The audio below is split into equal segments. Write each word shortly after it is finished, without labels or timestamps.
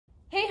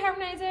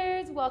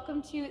Harmonizers,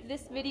 welcome to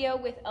this video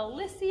with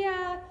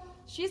Elysia.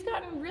 She's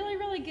gotten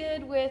really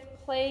good with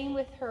playing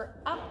with her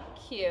up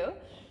cue.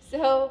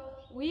 So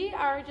we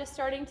are just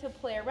starting to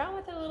play around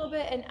with it a little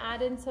bit and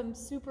add in some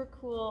super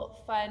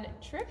cool fun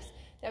tricks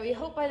that we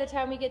hope by the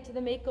time we get to the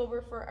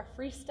makeover for a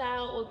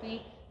freestyle will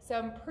be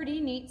some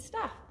pretty neat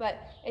stuff. But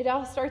it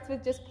all starts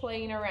with just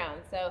playing around.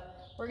 So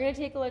we're going to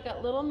take a look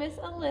at little Miss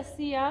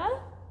Elysia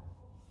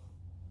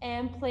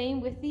and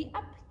playing with the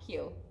up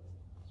cue.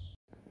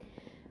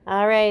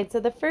 All right,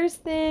 so the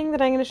first thing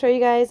that I'm going to show you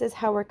guys is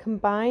how we're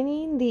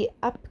combining the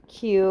up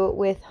cue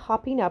with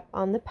hopping up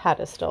on the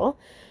pedestal.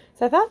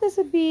 So I thought this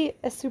would be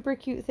a super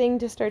cute thing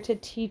to start to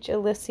teach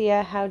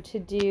Elysia how to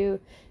do.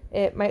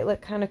 It might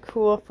look kind of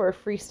cool for a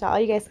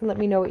freestyle. You guys can let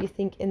me know what you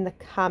think in the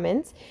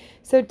comments.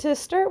 So to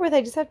start with,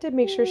 I just have to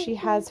make sure she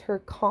has her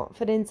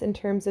confidence in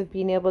terms of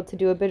being able to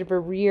do a bit of a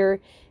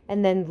rear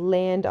and then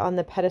land on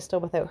the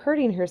pedestal without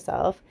hurting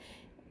herself.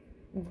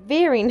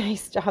 Very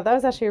nice job. That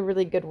was actually a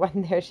really good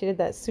one there. She did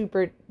that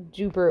super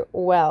duper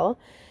well.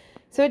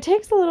 So it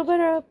takes a little bit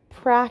of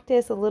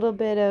practice, a little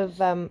bit of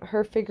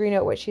her figuring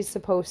out what she's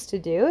supposed to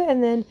do.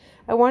 And then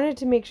I wanted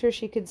to make sure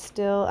she could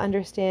still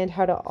understand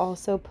how to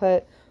also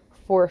put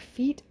 4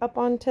 feet up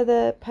onto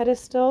the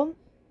pedestal.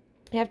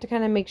 You have to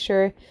kind of make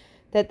sure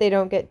that they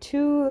don't get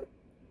too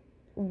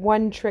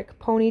one-trick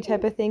pony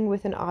type of thing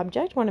with an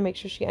object. Want to make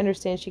sure she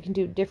understands she can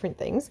do different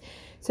things.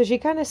 So she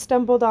kind of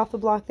stumbled off the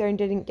block there and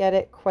didn't get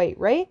it quite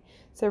right.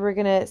 So we're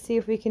gonna see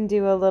if we can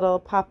do a little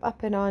pop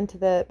up and onto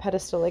the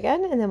pedestal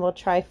again, and then we'll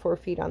try 4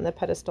 feet on the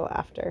pedestal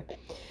after.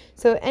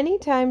 So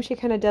anytime she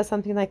kind of does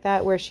something like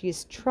that where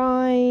she's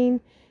trying,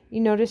 you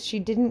notice she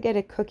didn't get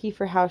a cookie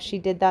for how she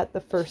did that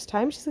the first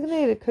time. She's gonna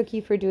get a cookie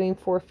for doing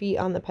 4 feet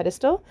on the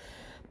pedestal,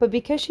 but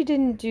because she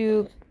didn't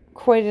do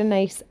quite a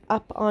nice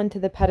up onto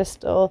the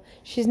pedestal,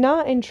 she's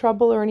not in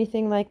trouble or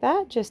anything like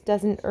that, just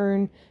doesn't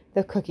earn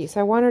the cookie. So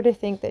I want her to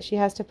think that she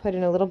has to put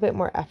in a little bit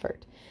more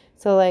effort.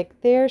 So like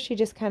there, she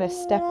just kind of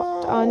stepped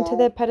onto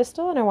the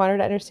pedestal, and I want her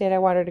to understand I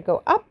want her to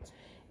go up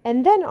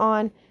and then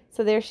on.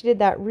 So there she did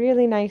that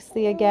really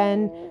nicely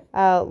again,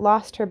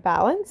 lost her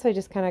balance. So I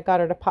just kind of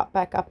got her to pop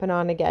back up and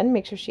on again.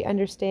 Make sure she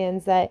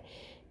understands that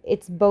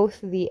it's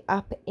both the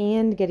up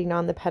and getting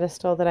on the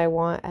pedestal that I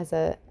want as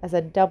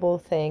a double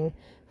thing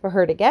for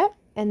her to get,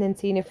 and then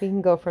seeing if we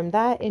can go from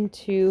that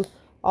into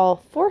all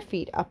 4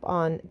 feet up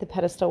on the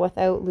pedestal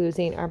without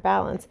losing our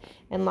balance.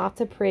 And lots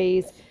of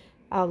praise,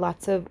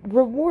 lots of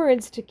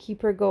rewards to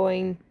keep her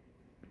going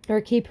or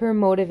keep her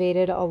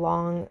motivated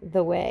along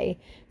the way.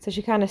 So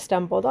she kind of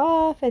stumbled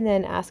off, and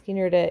then asking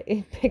her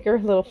to pick her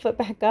little foot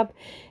back up,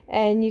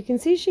 and you can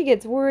see she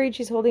gets worried.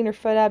 She's holding her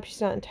foot up. She's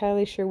not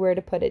entirely sure where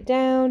to put it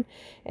down.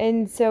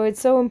 And so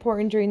it's so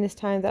important during this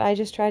time that I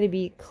just try to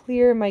be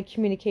clear in my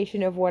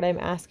communication of what I'm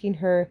asking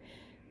her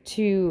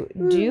to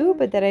do,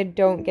 but that I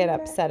don't get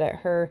upset at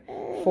her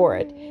for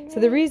it.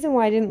 So the reason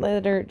why I didn't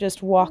let her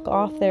just walk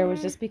off there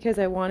was just because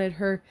I wanted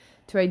her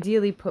to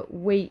ideally put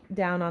weight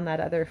down on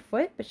that other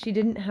foot, but she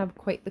didn't have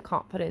quite the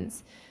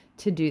confidence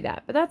to do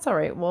that. But that's all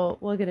right.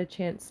 We'll get a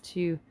chance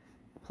to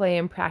play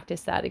and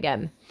practice that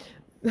again.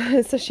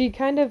 So she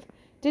kind of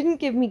didn't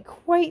give me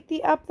quite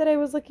the up that I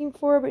was looking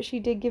for, but she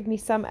did give me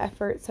some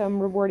effort, so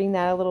I'm rewarding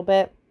that a little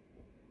bit.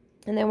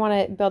 And I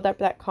want to build up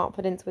that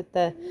confidence with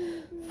the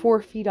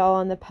 4 feet all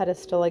on the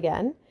pedestal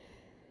again.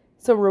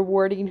 So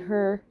rewarding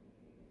her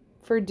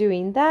for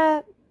doing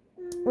that,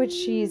 which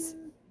she's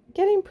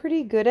getting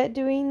pretty good at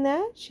doing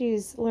that.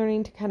 She's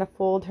learning to kind of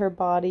fold her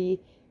body.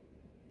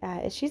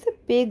 She's a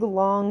big,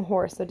 long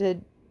horse, so to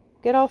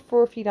get all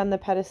 4 feet on the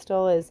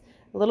pedestal is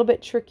a little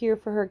bit trickier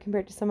for her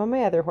compared to some of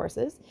my other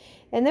horses.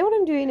 And then what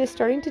I'm doing is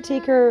starting to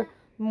take her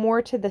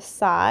more to the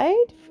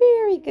side.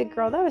 Very good,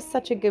 girl. That was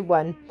such a good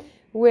one.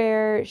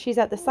 Where she's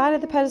at the side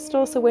of the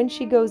pedestal, so when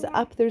she goes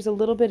up, there's a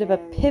little bit of a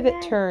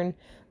pivot turn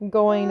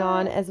going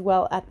on as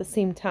well at the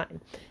same time.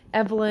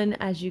 Evelyn,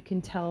 as you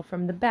can tell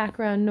from the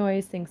background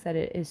noise, thinks that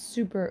it is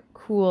super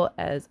cool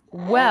as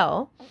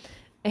well.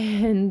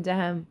 And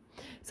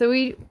so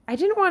I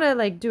didn't want to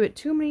like do it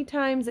too many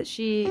times that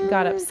she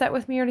got upset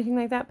with me or anything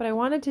like that, but I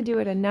wanted to do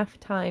it enough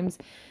times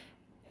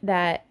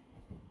that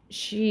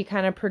she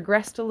kind of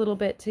progressed a little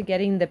bit to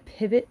getting the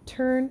pivot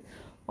turn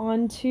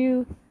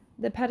onto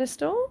the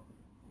pedestal,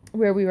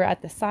 where we were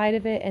at the side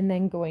of it and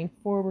then going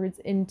forwards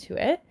into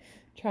it,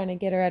 trying to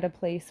get her at a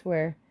place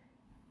where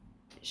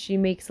she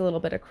makes a little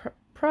bit of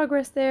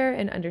progress there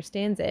and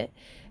understands it.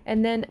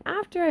 And then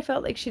after I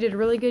felt like she did a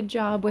really good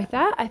job with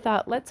that, I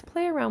thought, let's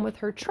play around with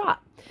her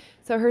trot.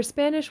 So her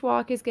Spanish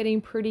walk is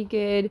getting pretty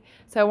good.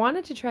 So I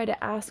wanted to try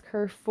to ask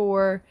her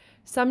for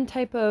some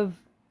type of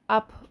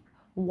up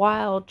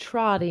while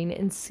trotting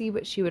and see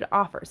what she would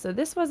offer. So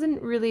this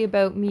wasn't really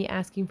about me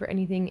asking for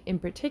anything in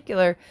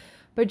particular,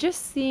 but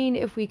just seeing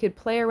if we could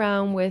play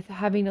around with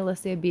having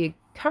Elysia be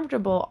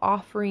comfortable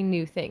offering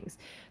new things.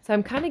 So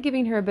I'm kind of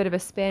giving her a bit of a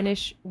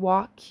Spanish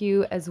walk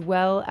cue as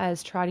well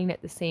as trotting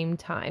at the same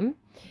time.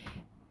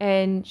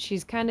 and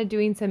she's kind of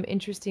doing some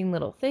interesting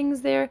little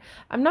things there.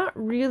 I'm not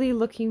really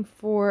looking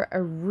for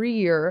a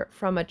rear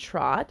from a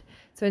trot.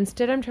 So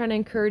instead I'm trying to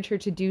encourage her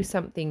to do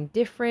something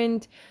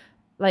different.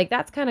 Like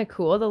that's kind of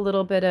cool, the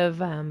little bit of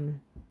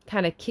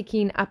kind of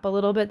kicking up a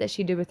little bit that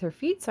she did with her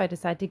feet. So I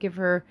decided to give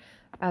her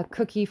a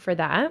cookie for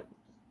that.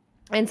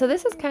 And so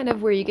this is kind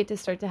of where you get to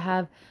start to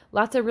have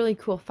lots of really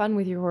cool fun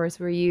with your horse,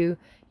 where you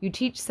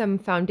teach some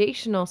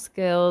foundational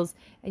skills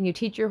and you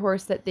teach your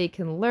horse that they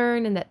can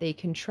learn and that they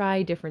can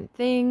try different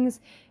things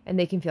and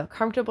they can feel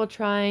comfortable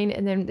trying.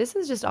 And then this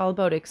is just all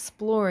about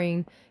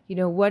exploring, you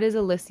know, what is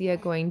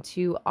Elysia going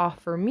to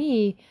offer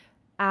me,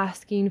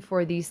 asking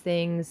for these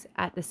things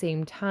at the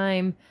same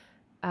time.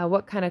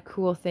 What kind of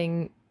cool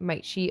thing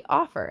might she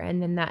offer?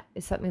 And then that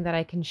is something that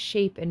I can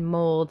shape and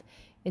mold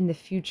in the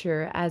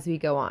future as we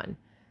go on.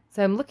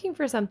 So I'm looking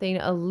for something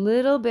a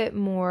little bit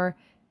more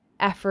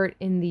effort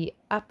in the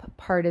up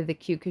part of the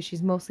cue, because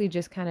she's mostly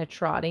just kind of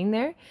trotting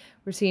there.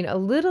 We're seeing a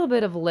little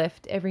bit of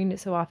lift every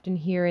so often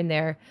here and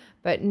there,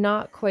 but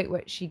not quite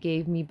what she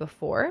gave me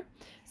before.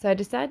 So I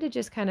decided to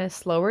just kind of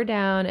slow her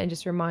down and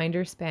just remind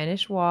her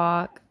Spanish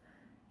walk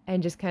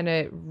and just kind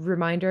of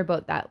remind her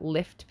about that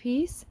lift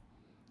piece.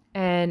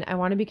 And I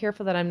want to be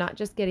careful that I'm not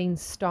just getting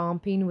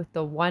stomping with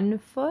the one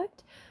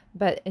foot,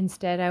 but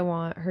instead I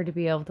want her to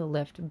be able to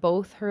lift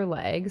both her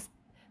legs.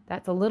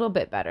 That's a little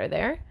bit better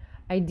there.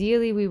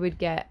 Ideally, we would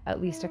get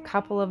at least a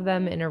couple of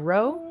them in a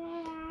row,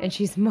 and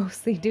she's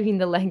mostly doing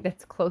the leg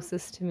that's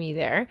closest to me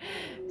there.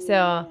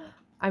 So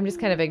I'm just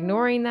kind of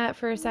ignoring that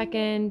for a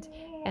second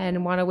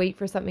and want to wait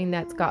for something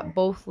that's got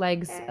both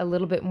legs a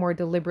little bit more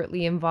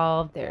deliberately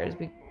involved.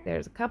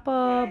 There's a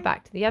couple,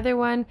 back to the other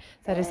one.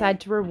 So I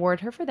decided to reward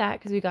her for that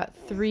because we got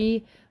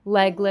 3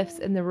 leg lifts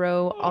in the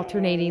row,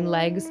 alternating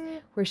legs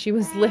where she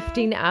was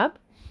lifting up.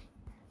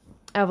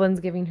 Evelyn's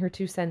giving her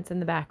 2 cents in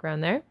the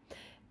background there.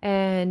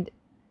 And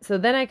so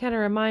then I kind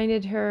of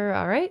reminded her,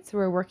 all right, so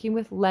we're working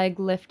with leg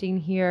lifting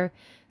here.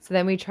 So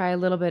then we try a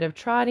little bit of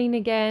trotting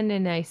again.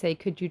 And I say,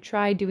 could you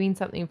try doing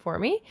something for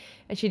me?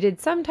 And she did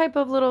some type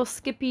of little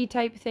skippy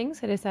type thing.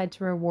 So I decided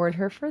to reward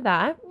her for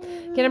that.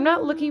 Again, I'm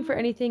not looking for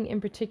anything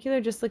in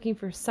particular, just looking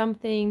for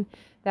something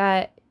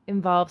that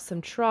involves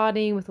some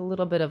trotting with a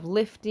little bit of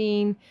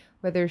lifting,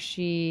 whether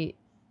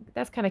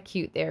that's kind of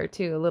cute there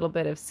too, a little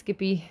bit of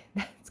skippy.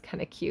 That's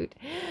kind of cute.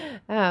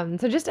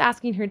 So just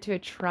asking her to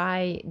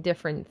try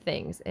different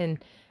things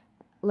and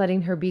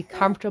letting her be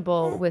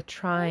comfortable with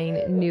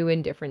trying new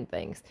and different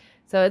things.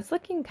 So it's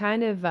looking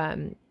kind of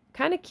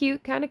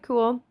cute, kind of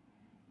cool.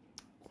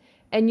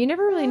 And you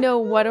never really know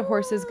what a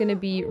horse is going to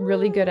be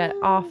really good at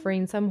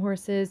offering. Some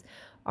horses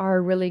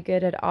are really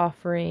good at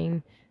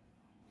offering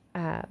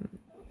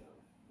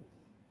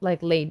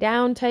like lay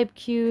down type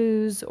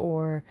cues,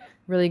 or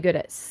really good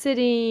at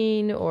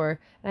sitting, and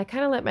I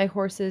kind of let my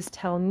horses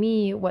tell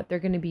me what they're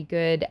going to be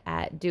good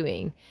at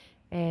doing.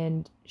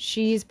 And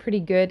she's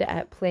pretty good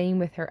at playing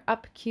with her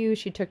up cue.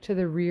 She took to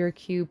the rear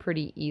cue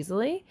pretty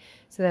easily.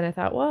 So then I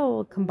thought, well,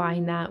 we'll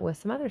combine that with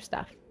some other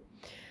stuff.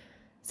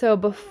 So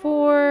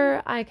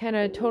before I kind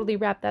of totally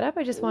wrap that up,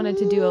 I just wanted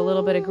to do a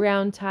little bit of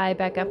ground tie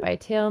back up by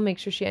tail, make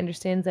sure she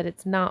understands that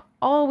it's not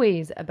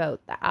always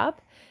about the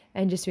up,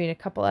 and just doing a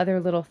couple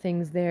other little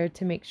things there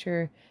to make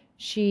sure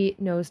she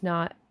knows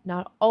not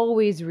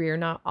always rear,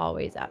 not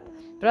always up.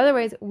 But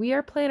otherwise, we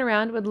are playing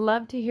around. Would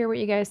love to hear what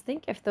you guys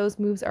think, if those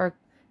moves are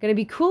going to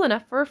be cool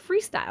enough for a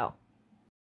freestyle.